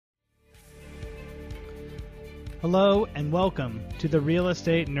Hello and welcome to the Real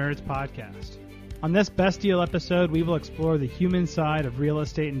Estate Nerds Podcast. On this Best Deal episode, we will explore the human side of real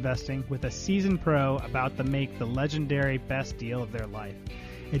estate investing with a seasoned pro about to make the legendary best deal of their life.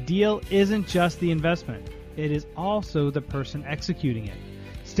 A deal isn't just the investment, it is also the person executing it.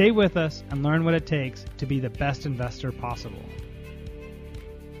 Stay with us and learn what it takes to be the best investor possible.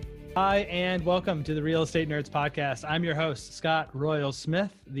 Hi, and welcome to the Real Estate Nerds Podcast. I'm your host, Scott Royal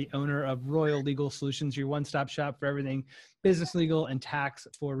Smith, the owner of Royal Legal Solutions, your one-stop shop for everything business, legal, and tax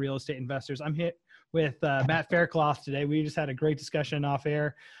for real estate investors. I'm here with Matt Faircloth today. We just had a great discussion off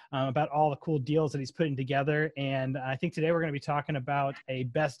air about all the cool deals that he's putting together. And I think today we're going to be talking about a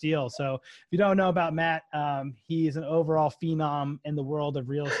best deal. So if you don't know about Matt, he's an overall phenom in the world of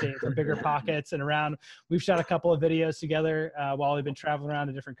real estate for Bigger Pockets and around. We've shot a couple of videos together while we've been traveling around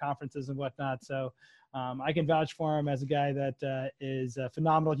to different conferences and whatnot. So I can vouch for him as a guy that is a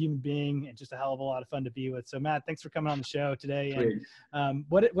phenomenal human being and just a hell of a lot of fun to be with. So Matt, thanks for coming on the show today. And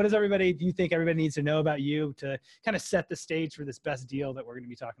what do you think everybody needs to know about you to kind of set the stage for this best deal that we're going to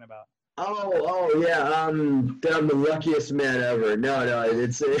be talking about? Yeah. That I'm the luckiest man ever. No,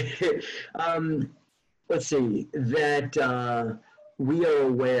 it's let's see that, we are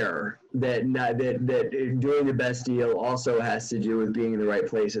aware that doing the best deal also has to do with being in the right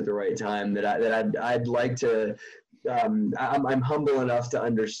place at the right time. I'd like to. I'm humble enough to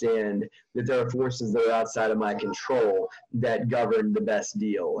understand that there are forces that are outside of my control that govern the best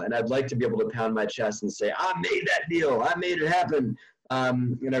deal, and I'd like to be able to pound my chest and say, "I made that deal. I made it happen,"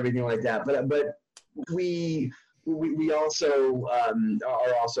 and everything like that. But we also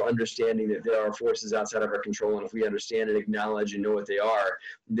are also understanding that there are forces outside of our control, and if we understand and acknowledge and know what they are,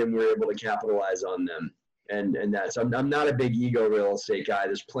 then we're able to capitalize on them. And that. So I'm not a big ego real estate guy.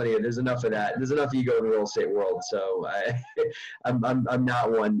 There's enough of that. There's enough ego in the real estate world. So I'm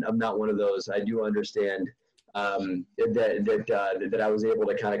not one. I'm not one of those. I do understand that I was able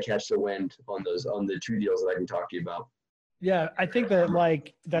to kind of catch the wind on the two deals that I can talk to you about. Yeah, I think that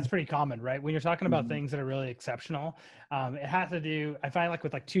that's pretty common, right? When you're talking about things that are really exceptional, it has to do, I find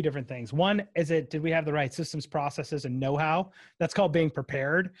with two different things. One is did we have the right systems, processes, and know-how? That's called being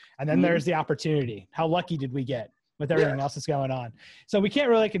prepared. And then there's the opportunity. How lucky did we get with everything else that's going on? So we can't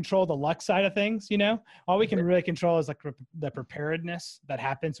really control the luck side of things, All we can really control is the preparedness that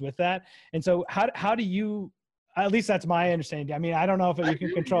happens with that. And so how do you, at least that's my understanding. I mean, I don't know if you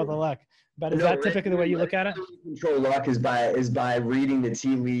can control the luck. But is that typically the way you look at it? Control luck is by reading the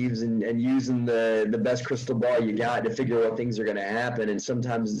tea leaves and using the best crystal ball you got to figure out what things are going to happen. And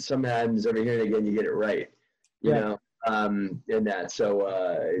sometimes every here and again you get it right, you know. In that,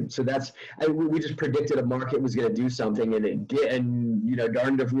 so that's we just predicted a market was going to do something, and it did, and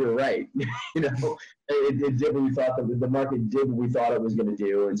darned if we were right. It did what we thought the market did what we thought it was going to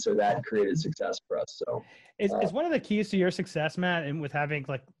do, and so that created success for us. So is one of the keys to your success, Matt, and with having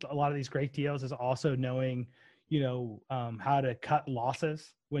a lot of these great deals, is also knowing how to cut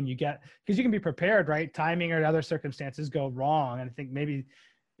losses when you get, because you can be prepared, right? Timing or other circumstances go wrong, and I think maybe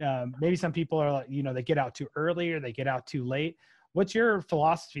some people are they get out too early or they get out too late. What's your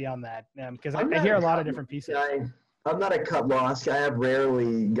philosophy on that? Because I hear a lot of different pieces. I'm not a cut loss guy. I've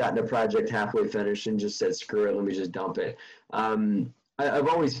rarely gotten a project halfway finished and just said, screw it, let me just dump it. I've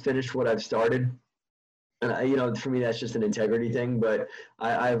always finished what I've started. And for me, that's just an integrity thing, but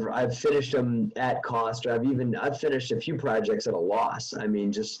I've finished them at cost. Or I've finished a few projects at a loss. I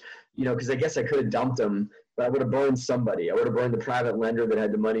mean, just, because I guess I could have dumped them, but I would have burned somebody. I would have burned the private lender that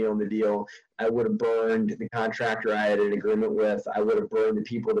had the money on the deal. I would have burned the contractor I had an agreement with. I would have burned the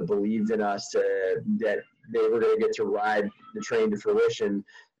people that believed in us that they were going to get to ride the train to fruition.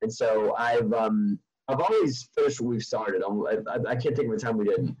 And so I've always finished what we've started. I can't think of a time we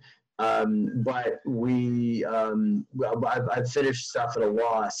didn't. But I've finished stuff at a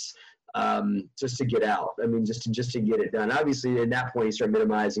loss, just to get out. I mean, just to get it done. Obviously, at that point, you start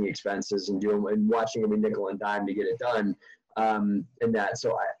minimizing expenses and watching every nickel and dime to get it done. And that,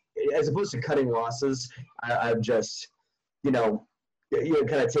 so as opposed to cutting losses, I've just, kind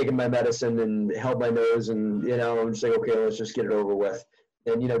of taken my medicine and held my nose, and I'm just like, okay, let's just get it over with,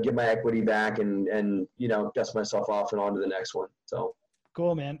 and get my equity back, and dust myself off and on to the next one. So.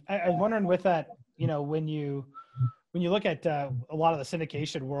 Cool, man. I was wondering with that, when you look at a lot of the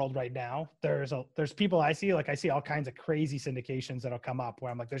syndication world right now, there's people I see all kinds of crazy syndications that'll come up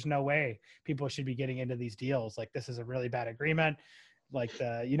where I'm like, there's no way people should be getting into these deals. Like, this is a really bad agreement.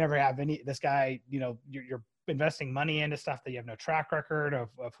 You never have this guy, you're investing money into stuff that you have no track record of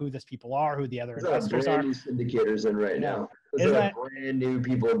who these people are, who the other investors are. New syndicators in right now. There's brand new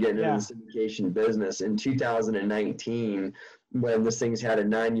people getting into the syndication business in 2019 when this thing's had a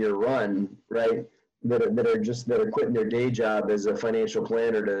 9-year run, right? that are quitting their day job as a financial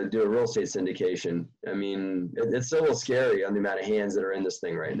planner to do a real estate syndication. I mean, it's a little scary on the amount of hands that are in this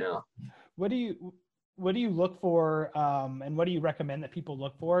thing right now. What do you look for, and what do you recommend that people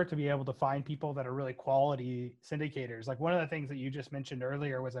look for to be able to find people that are really quality syndicators? Like one of the things that you just mentioned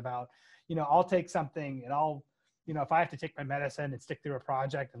earlier was about, I'll take something and I'll, if I have to take my medicine and stick through a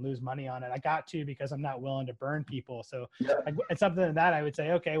project and lose money on it, I got to, because I'm not willing to burn people. So it's something that I would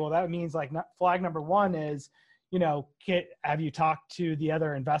say, okay, well, that means like flag number one is, have you talked to the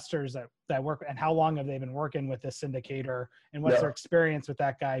other investors that work, and how long have they been working with this syndicator, and what's their experience with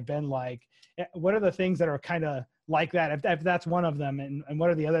that guy been like? What are the things that are kind of like that, if that's one of them, and what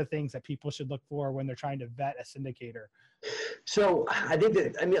are the other things that people should look for when they're trying to vet a syndicator? So I think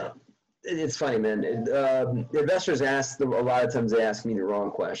that, it's funny, man. Investors a lot of times they ask me the wrong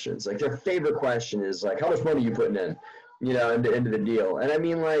questions. Like their favorite question is like, how much money are you putting in, into the deal? And I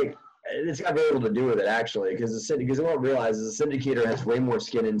mean, like, it's got very little to do with it actually, because they won't realize is the syndicator has way more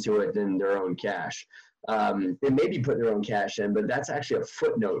skin into it than their own cash. They may be putting their own cash in, but that's actually a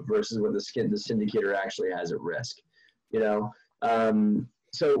footnote versus what the syndicator actually has at risk,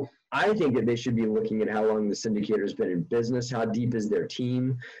 So I think that they should be looking at how long the syndicator has been in business, how deep is their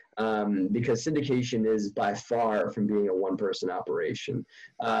team, because syndication is by far from being a one-person operation.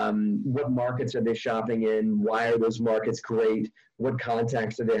 What markets are they shopping in? Why are those markets great? What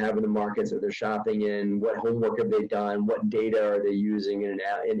contacts do they have in the markets that they're shopping in? What homework have they done? What data are they using in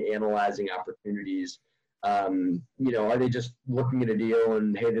analyzing opportunities? Are they just looking at a deal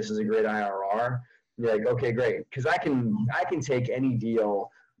and, hey, this is a great IRR? You're like, okay, great, because I can take any deal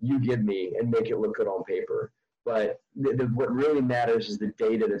you give me and make it look good on paper. But what really matters is the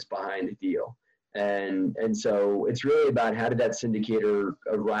data that's behind the deal. And so it's really about how did that syndicator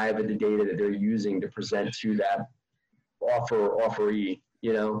arrive at the data that they're using to present to that offeree,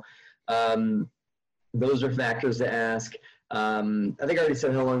 those are factors to ask. I think I already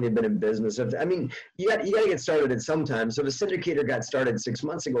said how long they've been in business. You got to get started at some time. So if a syndicator got started 6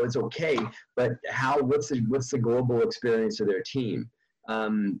 months ago, it's okay. But what's the global experience of their team?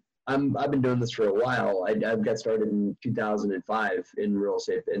 I've been doing this for a while. I got started in 2005 in the real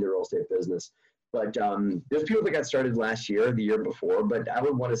estate business. But there's people that got started last year, the year before. But I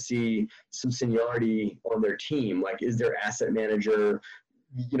would want to see some seniority on their team. Like, is their asset manager,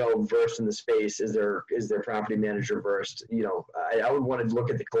 versed in the space? Is their property manager versed? I would want to look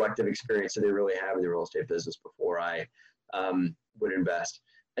at the collective experience that they really have in the real estate business before I would invest.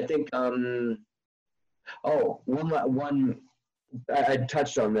 I think. I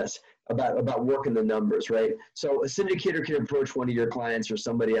touched on this about working the numbers, right? So a syndicator can approach one of your clients or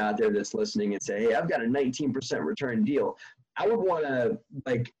somebody out there that's listening and say, hey, I've got a 19% return deal. I would want to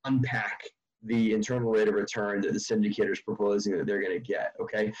unpack the internal rate of return that the syndicator is proposing that they're going to get,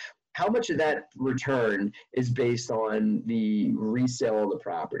 okay? How much of that return is based on the resale of the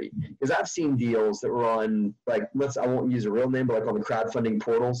property? Because I've seen deals that were on, I won't use a real name, but on the crowdfunding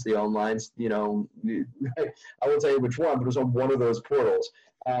portals, the online, I won't tell you which one, but it was on one of those portals.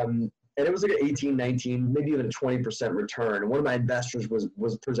 And it was like an 18, 19, maybe even a 20% return. And one of my investors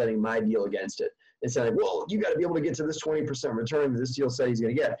was presenting my deal against it and saying, well, you got to be able to get to this 20% return that this deal said he's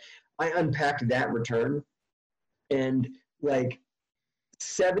going to get. I unpacked that return, and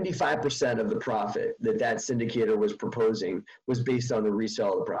 75% of the profit that syndicator was proposing was based on the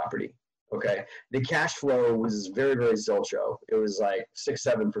resale of the property. Okay. The cash flow was very, very zilcho. It was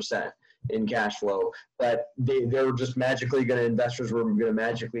 6-7% in cash flow, but they were just investors were going to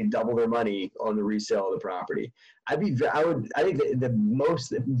magically double their money on the resale of the property. I think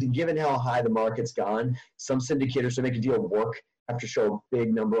given how high the market's gone, some syndicators to make a deal work have to show a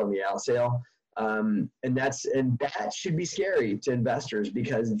big number on the out sale. And that should be scary to investors,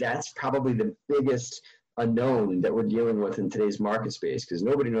 because that's probably the biggest unknown that we're dealing with in today's market space, because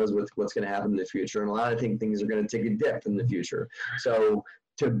nobody knows what's going to happen in the future. And a lot of things are going to take a dip in the future. So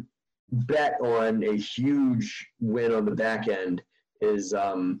to bet on a huge win on the back end is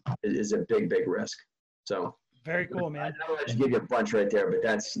a big, big risk. So very cool, man. I know I just gave you a bunch right there, but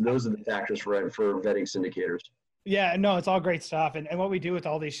those are the factors for vetting syndicators. Yeah, no, it's all great stuff. And what we do with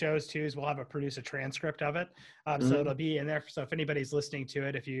all these shows too is we'll produce a transcript of it. So it'll be in there. So if anybody's listening to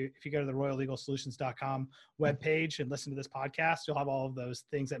it, if you go to the royallegalsolutions.com webpage and listen to this podcast, you'll have all of those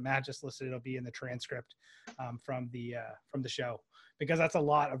things that Matt just listed. It'll be in the transcript from the show, because that's a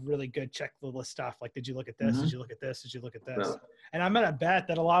lot of really good check the list stuff. Like, did you look at this? Did you look at this? Did you look at this? No. And I'm going to bet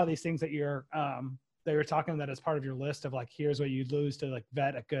that a lot of these things that you're talking that as part of your list of here's what you'd lose to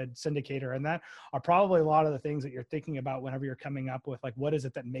vet a good syndicator, and that are probably a lot of the things that you're thinking about whenever you're coming up with what is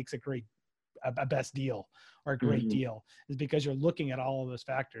it that makes a best deal or a great deal, is because you're looking at all of those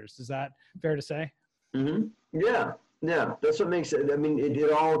factors. Is that fair to say? Mm-hmm. Yeah. Yeah, that's what makes it. I mean,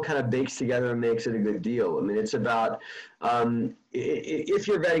 it all kind of bakes together and makes it a good deal. I mean, it's about if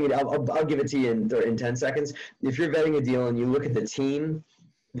you're vetting it. I'll give it to you in 10 seconds. If you're vetting a deal and you look at the team,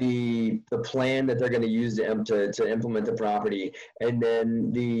 the plan that they're going to use to implement the property, and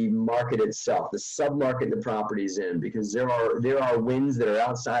then the market itself, the sub-market the property's in, because there are winds that are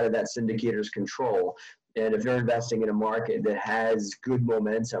outside of that syndicator's control. And if they're investing in a market that has good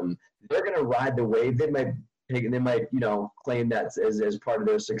momentum, they're going to ride the wave. They might, claim that as part of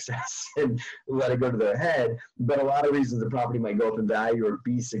their success and let it go to their head. But a lot of reasons the property might go up in value or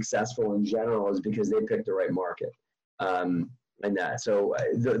be successful in general is because they picked the right market. And that. So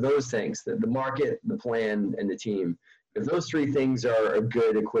those things, the market, the plan, and the team, if those three things are a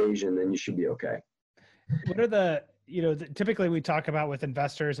good equation, then you should be okay. What are typically we talk about with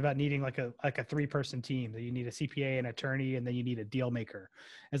investors about needing like a 3-person team, that you need a CPA, an attorney, and then you need a deal maker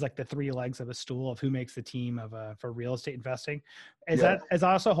as like the 3 legs of a stool of who makes the team for real estate investing. Is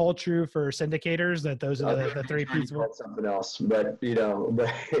also hold true for syndicators, that those are the 3 people? Something else, but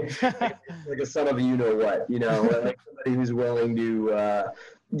like a son of a what, like somebody who's willing to,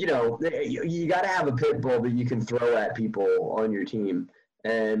 you got to have a pit bull that you can throw at people on your team,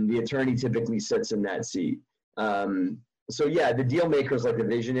 and the attorney typically sits in that seat. So yeah, the deal maker is like the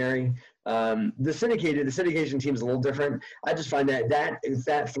visionary. The syndication team is a little different. I just find that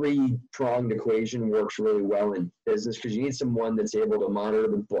 3-pronged equation works really well in business, because you need someone that's able to monitor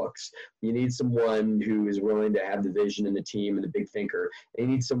the books. You need someone who is willing to have the vision and the team and the big thinker. And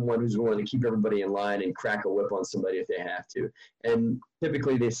you need someone who's willing to keep everybody in line and crack a whip on somebody if they have to. And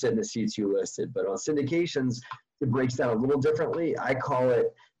typically they sit in the seats you listed. But on syndications, it breaks down a little differently. I call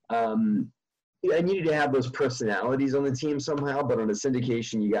it and you need to have those personalities on the team somehow, but on a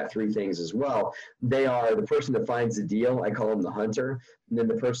syndication, you got 3 things as well. They are the person that finds the deal, I call them the hunter, and then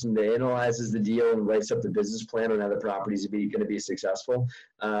the person that analyzes the deal and writes up the business plan on how the property is going to be successful.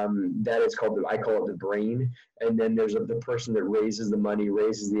 That is I call it the brain. And then there's the person that raises the money,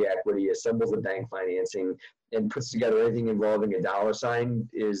 raises the equity, assembles the bank financing, and puts together anything involving a dollar sign,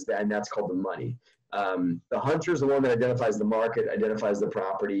 and that's called the money. The hunter is the one that identifies the market, identifies the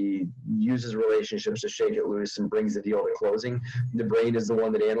property, uses relationships to shake it loose and brings the deal to closing. The brain is the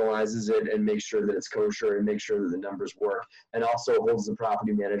one that analyzes it and makes sure that it's kosher and makes sure that the numbers work, and also holds the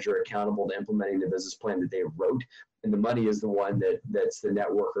property manager accountable to implementing the business plan that they wrote. And the money is the one that's the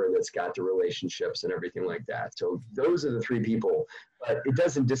networker that's got the relationships and everything like that. So those are the 3 people, but it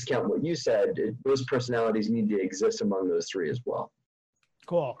doesn't discount what you said. Those personalities need to exist among those 3 as well.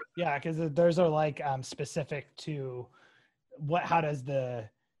 Cool. Yeah, because those are like specific to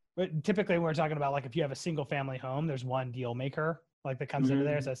typically when we're talking about, like, if you have a single family home, there's one deal maker like that comes into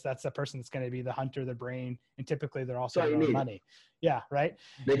there. So that's the person that's going to be the hunter, the brain, and typically they're also money. Yeah, right.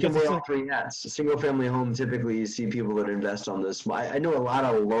 They can wear all 3 hats. A single family home, typically you see people that invest on this. I know a lot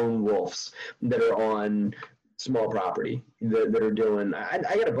of lone wolves that are on small property that are doing. I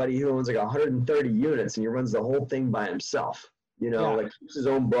got a buddy who owns like 130 units and he runs the whole thing by himself. Like keeps his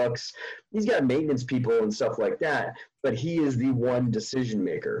own books. He's got maintenance people and stuff like that, but he is the one decision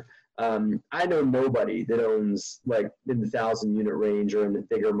maker. I know nobody that owns like in the 1,000-unit range or in the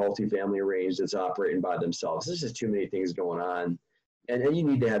bigger multifamily range that's operating by themselves. There's just too many things going on, and you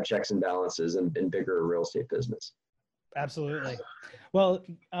need to have checks and balances in bigger real estate business. Absolutely. Well,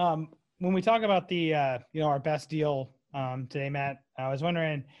 when we talk about the our best deal today, Matt, I was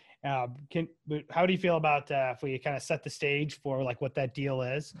wondering. How do you feel about if we kind of set the stage for like what that deal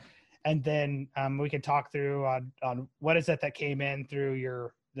is, and then we can talk through on what is it that came in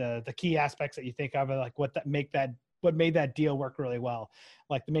through the key aspects that you think of, like what made that deal work really well,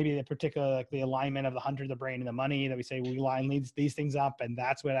 like maybe the particular, like the alignment of the hunter, the brain, and the money that we say we line these things up, and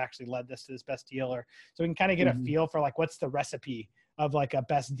that's what actually led us to this best deal. Or so we can kind of get a feel for like what's the recipe of like a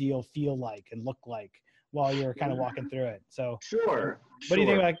best deal feel like and look like while you're kind of walking through it. So sure. What do you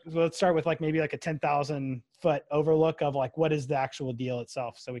think? Like, let's start with like maybe like a 10,000 foot overlook of like what is the actual deal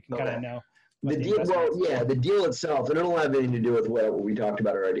itself, so we can kind of know. The deal itself, and it don't have anything to do with what we talked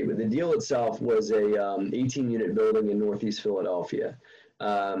about already, but the deal itself was a 18-unit building in Northeast Philadelphia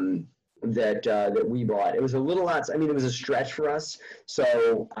that we bought. It was a little lot. I mean, it was a stretch for us.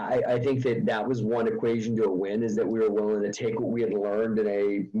 So I think that was one equation to a win, is that we were willing to take what we had learned in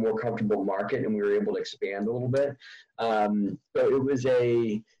a more comfortable market, and we were able to expand a little bit. So it was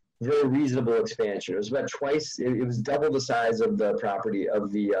a very reasonable expansion. It was about twice. It was double the size of the property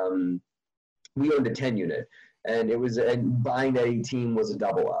of the. We owned a 10-unit, and buying that 18 was a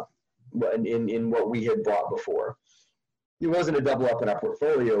double up in what we had bought before. it wasn't a double up in our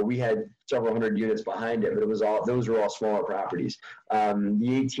portfolio. We had several hundred units behind it, but those were all smaller properties. The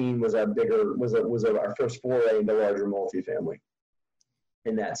 18 was our first foray into larger multifamily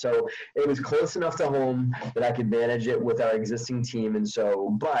in that. So it was close enough to home that I could manage it with our existing team.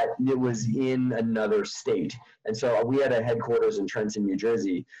 But it was in another state. And so we had a headquarters in Trenton, New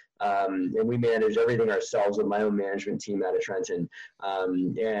Jersey. And we managed everything ourselves with my own management team out of Trenton.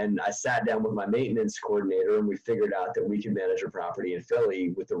 And I sat down with my maintenance coordinator, and we figured out that we could manage a property in Philly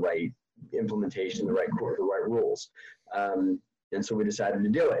with the right implementation, the right rules. And so we decided to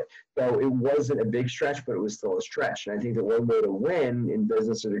do it. So it wasn't a big stretch, but it was still a stretch. And I think that one way to win in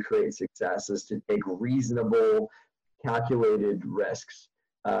business or to create success is to take reasonable, calculated risks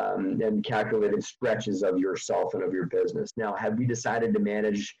and calculated stretches of yourself and of your business. Now, have we decided to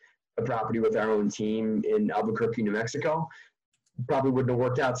manage a property with our own team in Albuquerque, New Mexico? Probably wouldn't have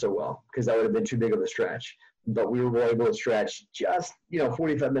worked out so well because that would have been too big of a stretch. But we were able to stretch just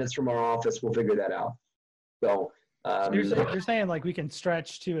 45 minutes from our office. We'll figure that out. So you're saying like we can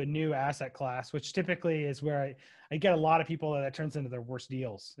stretch to a new asset class, which typically is where I get a lot of people that turns into their worst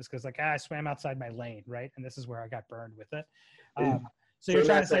deals. Is because I swam outside my lane, right? And this is where I got burned with it. So you're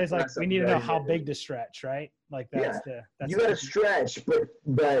trying to say is like we need to know how big to stretch, right? Like that's you got to stretch,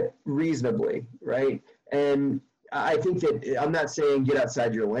 but reasonably, right? And I think that I'm not saying get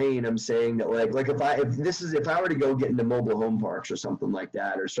outside your lane. I'm saying that like if I were to go get into mobile home parks or something like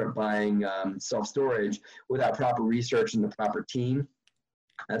that, or start buying self-storage without proper research and the proper team,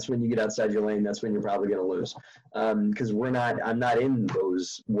 that's when you get outside your lane. That's when you're probably going to lose. Because I'm not in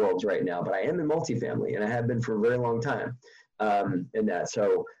those worlds right now, but I am in multifamily, and I have been for a very long time. In that,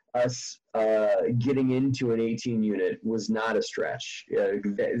 so us getting into an 18 unit was not a stretch.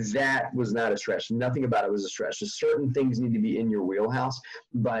 That was not a stretch. Nothing about it was a stretch. Just certain things need to be in your wheelhouse,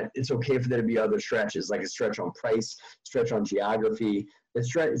 but it's okay for there to be other stretches, like a stretch on price, stretch on geography.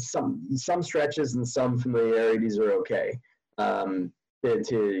 Some stretches and some familiarities are okay.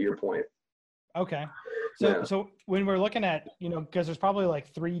 To your point. Okay. So when we're looking at, because there's probably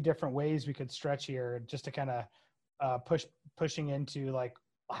like 3 different ways we could stretch here, just to kind of pushing into like,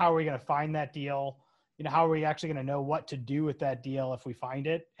 how are we going to find that deal? How are we actually going to know what to do with that deal if we find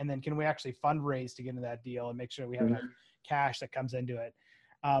it? And then can we actually fundraise to get into that deal and make sure we have enough cash that comes into it?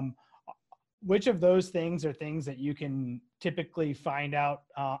 Which of those things are things that you can typically find out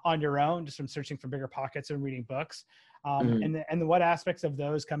on your own, just from searching for bigger pockets and reading books? And what aspects of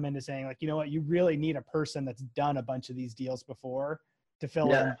those come into saying like, you really need a person that's done a bunch of these deals before to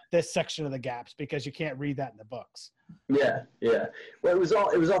fill in this section of the gaps, because you can't read that in the books. Yeah. Well, it was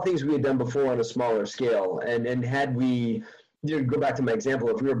all things we had done before on a smaller scale. And had we, go back to my example,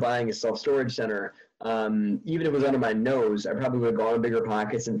 if we were buying a self-storage center, even if it was under my nose, I probably would have gone to Bigger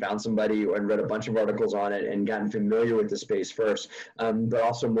Pockets and found somebody and read a bunch of articles on it and gotten familiar with the space first. But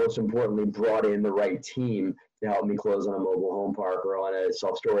also, most importantly, brought in the right team to help me close on a mobile home park or on a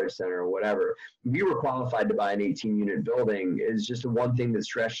self-storage center or whatever. We were qualified to buy an 18-unit building. It's just the one thing that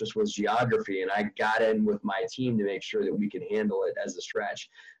stretched us was geography, and I got in with my team to make sure that we could handle it as a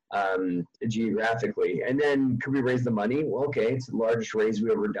stretch geographically. And then could we raise the money? Well, okay, it's the largest raise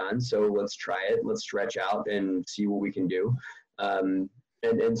we've ever done, so let's try it. Let's stretch out and see what we can do. But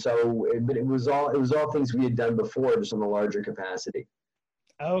it was all things we had done before, just on a larger capacity.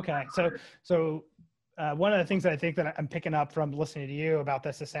 Okay, so one of the things that I think that I'm picking up from listening to you about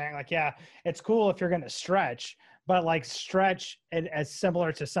this is saying like, yeah, it's cool if you're going to stretch, but like stretch it as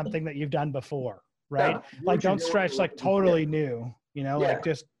similar to something that you've done before, right? Yeah, like don't stretch like totally new, like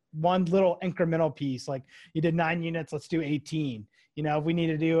just one little incremental piece. Like you did 9 units, let's do 18. If we need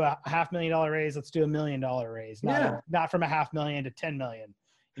to do a $500,000 raise, let's do $1 million raise, not from $500,000 to 10 million.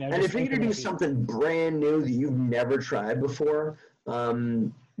 And if you're going to do something brand new that you've never tried before,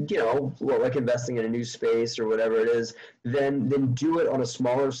 like investing in a new space or whatever it is, then do it on a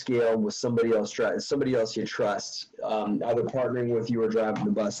smaller scale with somebody else you trust, either partnering with you or driving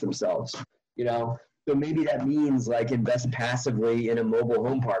the bus themselves. So maybe that means like invest passively in a mobile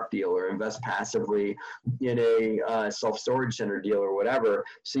home park deal, or invest passively in a self-storage center deal or whatever,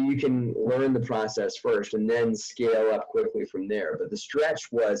 so you can learn the process first and then scale up quickly from there. But the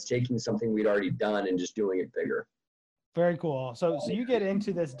stretch was taking something we'd already done and just doing it bigger. Very cool. So you get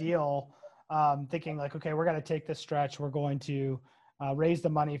into this deal thinking like, okay, we're going to take this stretch. We're going to raise the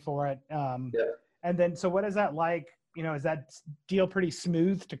money for it. And then, so what is that like? Is that deal pretty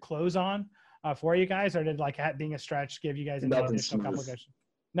smooth to close on for you guys? Or did like being a stretch give you guys any additional complications?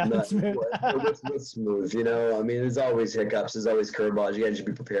 Nothing smooth. What's smooth? There's always hiccups. There's always curveballs. You got to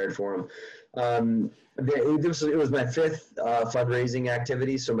be prepared for them. It was my 5th fundraising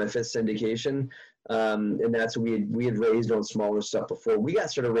activity, so my 5th syndication. And that's what we had raised on smaller stuff before. We got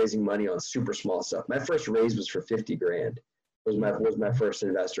started raising money on super small stuff. My first raise was for 50 grand. Was my first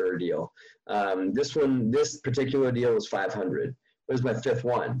investor deal. This particular deal was 500. It was my fifth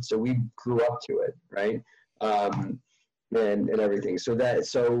one. So we grew up to it, right? And everything. So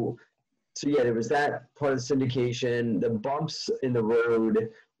yeah, there was that part of the syndication. The bumps in the road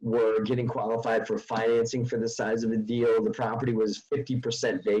were getting qualified for financing for the size of the deal. The property was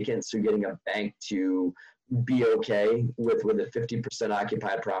 50% vacant, so getting a bank to be okay with a 50%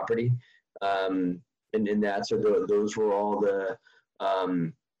 occupied property. And in that, so those were all the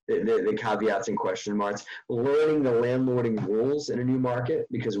caveats and question marks. Learning the landlording rules in a new market,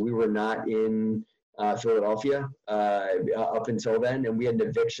 because we were not in Philadelphia up until then, and we had an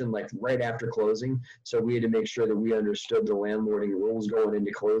eviction like right after closing, so we had to make sure that we understood the landlording rules going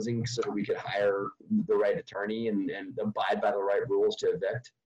into closing so that we could hire the right attorney and abide by the right rules to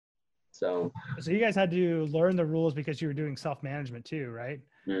evict. So you guys had to learn the rules because you were doing self-management too, right?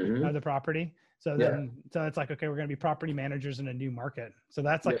 Mm-hmm. Of the property. So then, so it's like, okay, we're going to be property managers in a new market. So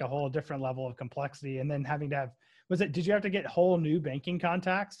that's like a whole different level of complexity. And then having to have, did you have to get whole new banking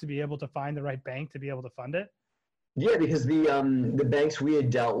contacts to be able to find the right bank to be able to fund it? Yeah, because the banks we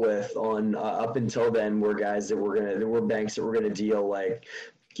had dealt with on up until then were guys that were banks that were gonna deal like,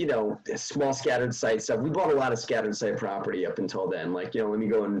 you know, small scattered site stuff. We bought a lot of scattered site property up until then. Like, you know, let me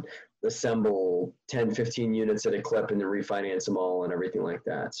go and assemble 10, 15 units at a clip and then refinance them all and everything like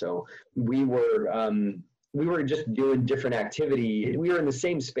that. So we were just doing different activity. We were in the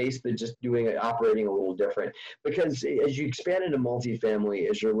same space, but just operating a little different. Because as you expand into multifamily,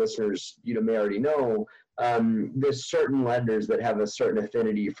 as your listeners, may already know, there's certain lenders that have a certain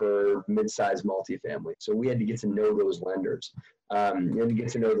affinity for mid-sized multifamily. So we had to get to know those lenders. And to get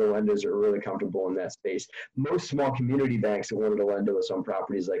to know the lenders that are really comfortable in that space. Most small community banks that wanted to lend to us on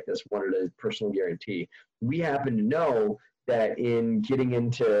properties like this wanted a personal guarantee. We happen to know that in getting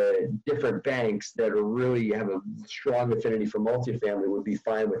into different banks that really have a strong affinity for multifamily would be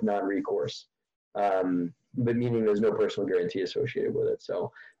fine with non-recourse, but meaning there's no personal guarantee associated with it.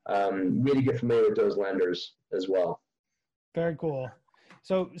 So we had to get familiar with those lenders as well. Very cool.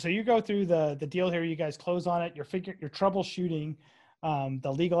 So you go through the deal here, you guys close on it, you're troubleshooting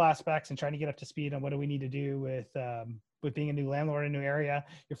the legal aspects and trying to get up to speed on what do we need to do with being a new landlord in a new area.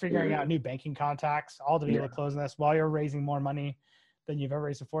 You're figuring out new banking contacts, all to be able to close on this while you're raising more money than you've ever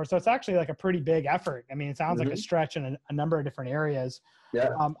raised before. So it's actually like a pretty big effort. I mean, it sounds like a stretch in a number of different areas. Yeah.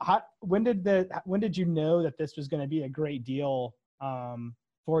 When did you know that this was going to be a great deal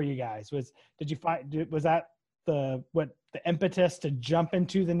for you guys? Was that the impetus to jump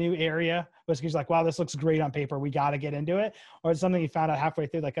into the new area? Was because like, wow, this looks great on paper, we got to get into it? Or is it something you found out halfway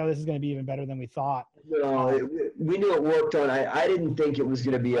through, like, oh, this is going to be even better than we thought? No, we knew it worked on. I didn't think it was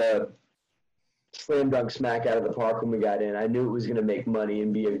going to be a slam dunk smack out of the park when we got in. I knew it was going to make money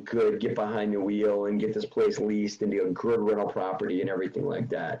and be a good get behind the wheel and get this place leased and be a good rental property and everything like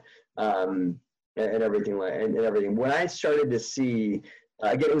that. And everything. When I started to see,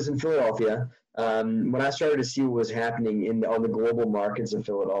 again, it was in Philadelphia. When I started to see what was happening on the global markets in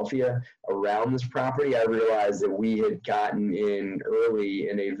Philadelphia around this property, I realized that we had gotten in early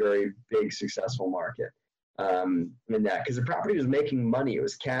in a very big, successful market. In that, because the property was making money, it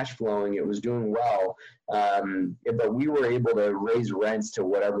was cash flowing, it was doing well, but we were able to raise rents to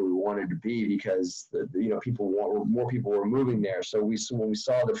whatever we wanted to be because more people were moving there. So when we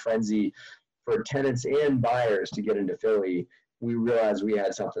saw the frenzy for tenants and buyers to get into Philly, we realized we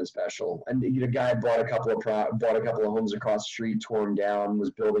had something special. And the guy bought a couple of homes across the street, tore them down, was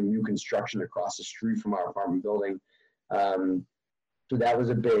building new construction across the street from our apartment building. So that was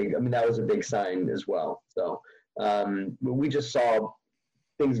a big sign as well. So we just saw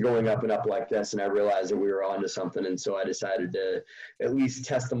things going up and up like this, and I realized that we were onto something. And so I decided to at least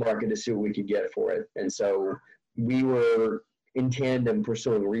test the market to see what we could get for it. And so we were in tandem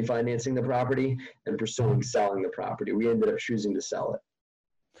pursuing refinancing the property and pursuing selling the property. We ended up choosing to sell it.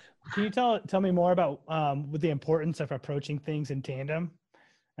 Can you tell me more about the importance of approaching things in tandem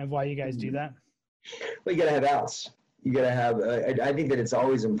and why you guys do that? Well, you got to have outs. You got to have, I think that it's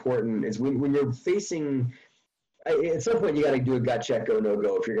always important is when you're facing, at some point you got to do a gut check, go, no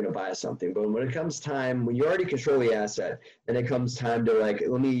go if you're going to buy something. But when it comes time, when you already control the asset and it comes time to like,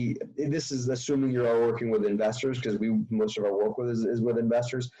 this is assuming you're all working with investors because most of our work with is with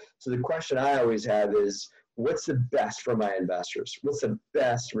investors. So the question I always have is, what's the best for my investors? What's the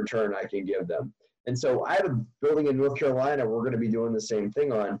best return I can give them? And so I have a building in North Carolina we're going to be doing the same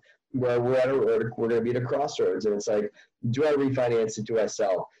thing on. where we're going to be at a crossroads, and it's like, do I refinance it? Do I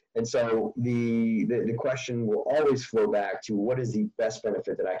sell? And so the question will always flow back to, what is the best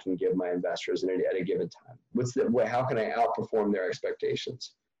benefit that I can give my investors at a given time? How can I outperform their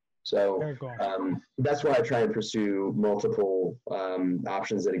expectations? So Very cool. that's why I try and pursue multiple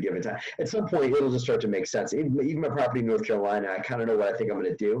options at a given time. At some point, it'll just start to make sense. Even my property in North Carolina, I kind of know what I think I'm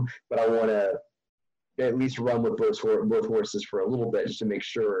going to do, but I want to at least run with both horses for a little bit, just to make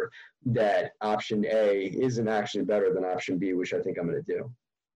sure that option A isn't actually better than option B, which I think I'm going to do.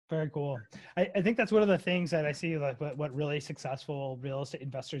 Very cool. I think that's one of the things that I see, like what really successful real estate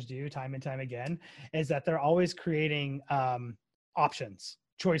investors do time and time again, is that they're always creating options,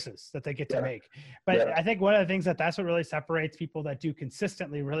 choices that they get to make. But I think one of the things that's what really separates people that do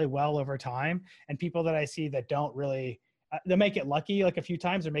consistently really well over time, and people that I see that don't really, they'll make it lucky like a few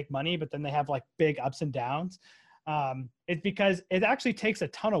times or make money, but then they have like big ups and downs. It's because it actually takes a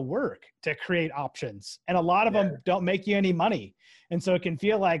ton of work to create options, and a lot of them don't make you any money. And so it can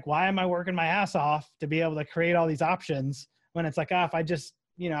feel like, why am I working my ass off to be able to create all these options, when it's like, if I just,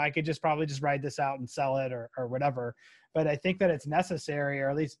 I could just probably just ride this out and sell it or whatever. But I think that it's necessary, or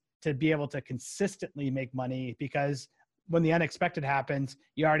at least to be able to consistently make money, because when the unexpected happens,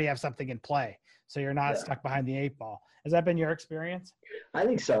 you already have something in play. So you're not stuck behind the 8 ball. Has that been your experience? I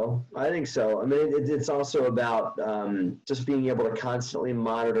think so. I mean, it's also about just being able to constantly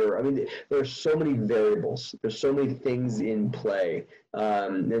monitor. I mean, there are so many variables. There's so many things in play,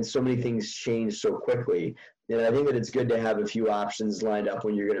 and so many things change so quickly. And I think that it's good to have a few options lined up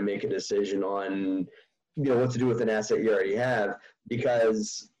when you're going to make a decision on, what to do with an asset you already have,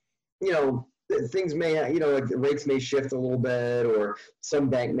 because, things may, like the rates may shift a little bit, or some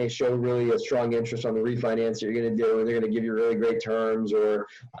bank may show really a strong interest on the refinance that you're going to do, and they're going to give you really great terms, or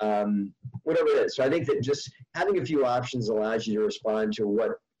whatever it is. So I think that just having a few options allows you to respond to all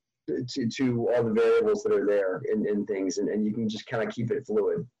the variables that are there in things, and you can just kind of keep it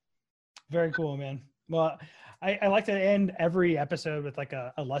fluid. Very cool, man. Well, I like to end every episode with like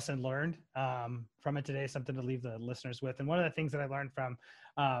a lesson learned from it today, something to leave the listeners with. And one of the things that I learned from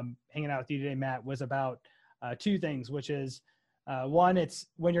hanging out with you today, Matt, was about 2 things, which is one, it's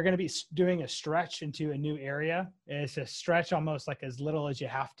when you're going to be doing a stretch into a new area, it's a stretch almost like as little as you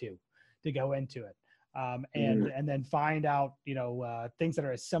have to go into it. And then find out, things that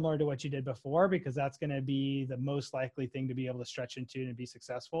are similar to what you did before, because that's going to be the most likely thing to be able to stretch into and be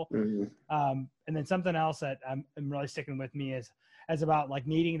successful. And then something else that I'm really sticking with me is about like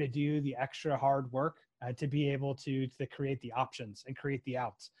needing to do the extra hard work to be able to create the options and create the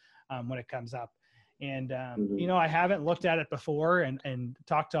outs when it comes up. And, I haven't looked at it before and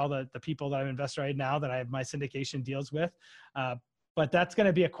talked to all the people that I've invested right now that I have my syndication deals with. But that's going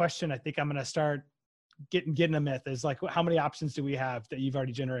to be a question I think I'm going to start getting a myth, is like, how many options do we have that you've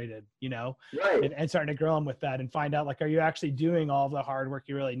already generated, right. and starting to grill them with that and find out, like, are you actually doing all the hard work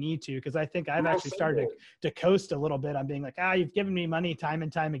you really need to? Because I think I've actually started to coast a little bit on being like, you've given me money time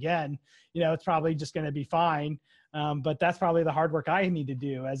and time again, it's probably just going to be fine. But that's probably the hard work I need to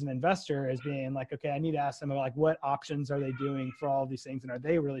do as an investor, is being like, okay, I need to ask them about like, what options are they doing for all these things, and are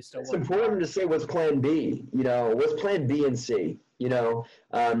they really still working? It's important to say what's plan B, what's plan B and C,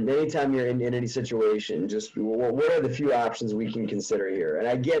 anytime you're in any situation, just what are the few options we can consider here? And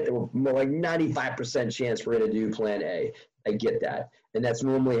I get that like 95% chance we're going to do plan A. I get that. And that's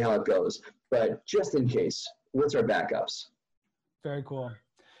normally how it goes. But just in case, what's our backups? Very cool.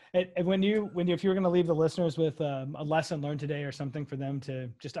 And if you were going to leave the listeners with a lesson learned today, or something for them to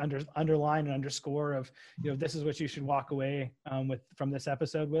just underline and underscore of, this is what you should walk away from this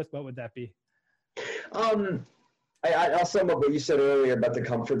episode with, what would that be? I'll sum up what you said earlier about the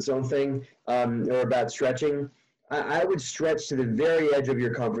comfort zone thing, or about stretching. I would stretch to the very edge of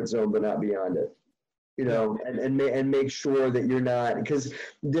your comfort zone, but not beyond it. And make sure that you're not, because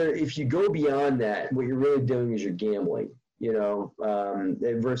if you go beyond that, what you're really doing is you're gambling.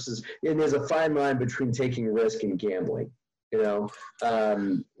 Versus, and there's a fine line between taking risk and gambling.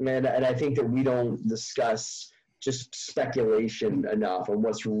 And I think that we don't discuss just speculation enough on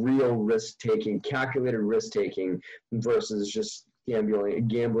what's real risk-taking, calculated risk-taking versus just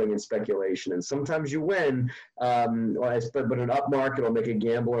gambling and speculation. And sometimes you win, but an up market will make a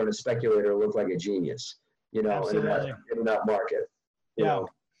gambler and a speculator look like a genius, Absolutely. In an up market. Yeah.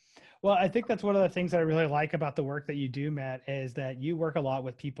 Well, I think that's one of the things that I really like about the work that you do, Matt, is that you work a lot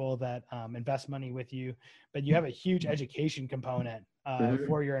with people that invest money with you, but you have a huge education component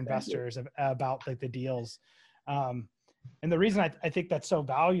for your investors about like the deals. And the reason I think that's so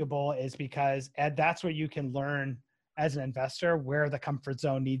valuable is because that's where you can learn as an investor where the comfort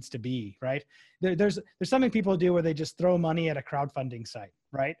zone needs to be, right? There's something people do where they just throw money at a crowdfunding site,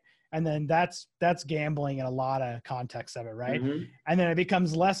 right? And then that's gambling in a lot of contexts of it, right? Mm-hmm. And then it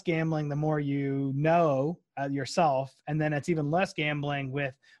becomes less gambling the more you know yourself. And then it's even less gambling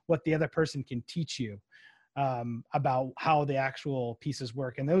with what the other person can teach you about how the actual pieces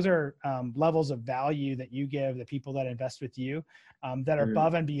work. And those are levels of value that you give the people that invest with you that are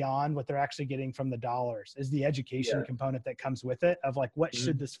above and beyond what they're actually getting from the dollars, is the education component that comes with it, of like, what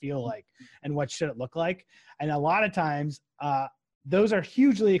should this feel like and what should it look like? And a lot of times those are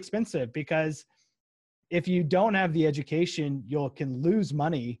hugely expensive, because if you don't have the education, you can lose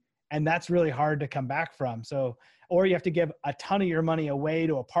money, and that's really hard to come back from. So, or you have to give a ton of your money away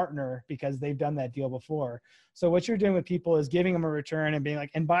to a partner because they've done that deal before. So what you're doing with people is giving them a return and being like,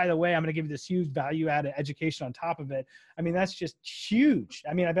 and by the way, I'm going to give you this huge value added education on top of it. I mean, that's just huge.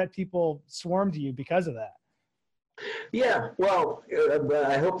 I mean, I bet people swarm to you because of that. Yeah, well,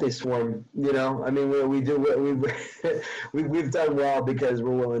 I hope they swarm. I mean, we've done well because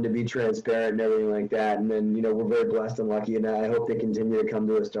we're willing to be transparent and everything like that. And then we're very blessed and lucky, and I hope they continue to come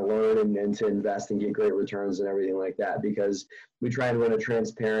to us to learn and to invest and get great returns and everything like that, because we try and run a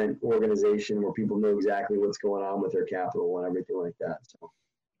transparent organization where people know exactly what's going on with their capital and everything like that. So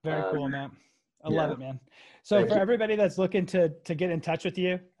very cool, man. I love it, man. So for everybody that's looking to get in touch with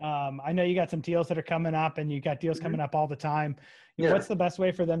you, I know you got some deals that are coming up, and you got deals coming up all the time. What's the best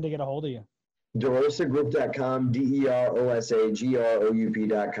way for them to get a hold of you? DeRosaGroup.com,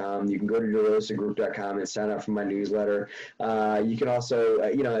 DeRosagroup.com. You can go to DeRosaGroup.com and sign up for my newsletter. You can also,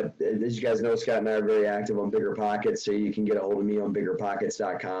 as you guys know, Scott and I are very active on BiggerPockets, so you can get a hold of me on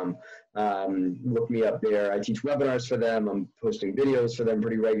BiggerPockets.com. Look me up there. I teach webinars for them. I'm posting videos for them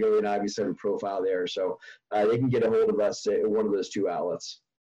pretty regularly, and obviously have a profile there. So they can get a hold of us at one of those two outlets.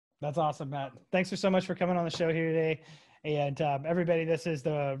 That's awesome, Matt. Thanks so much for coming on the show here today. And everybody, this is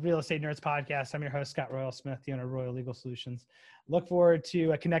the Real Estate Nerds Podcast. I'm your host, Scott Royal Smith, the owner of Royal Legal Solutions. Look forward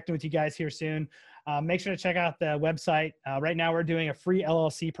to connecting with you guys here soon. Make sure to check out the website. Right now, we're doing a free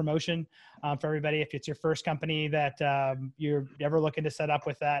LLC promotion for everybody. If it's your first company that you're ever looking to set up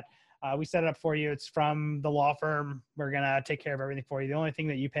with that, we set it up for you. It's from the law firm. We're going to take care of everything for you. The only thing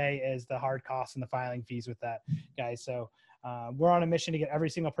that you pay is the hard costs and the filing fees with that, guys. So we're on a mission to get every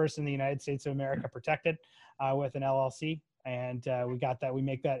single person in the United States of America protected with an LLC. And we got that. We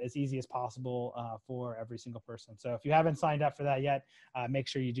make that as easy as possible for every single person. So if you haven't signed up for that yet, make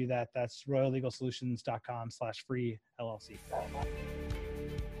sure you do that. That's royallegalsolutions.com/free LLC.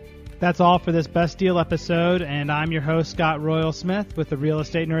 That's all for this Best Deal episode, and I'm your host, Scott Royal Smith, with the Real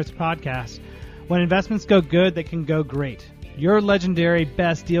Estate Nerds Podcast. When investments go good, they can go great. Your legendary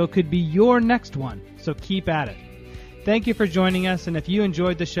best deal could be your next one, so keep at it. Thank you for joining us, and if you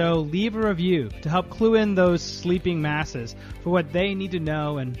enjoyed the show, leave a review to help clue in those sleeping masses for what they need to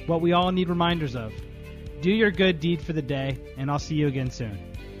know and what we all need reminders of. Do your good deed for the day, and I'll see you again soon.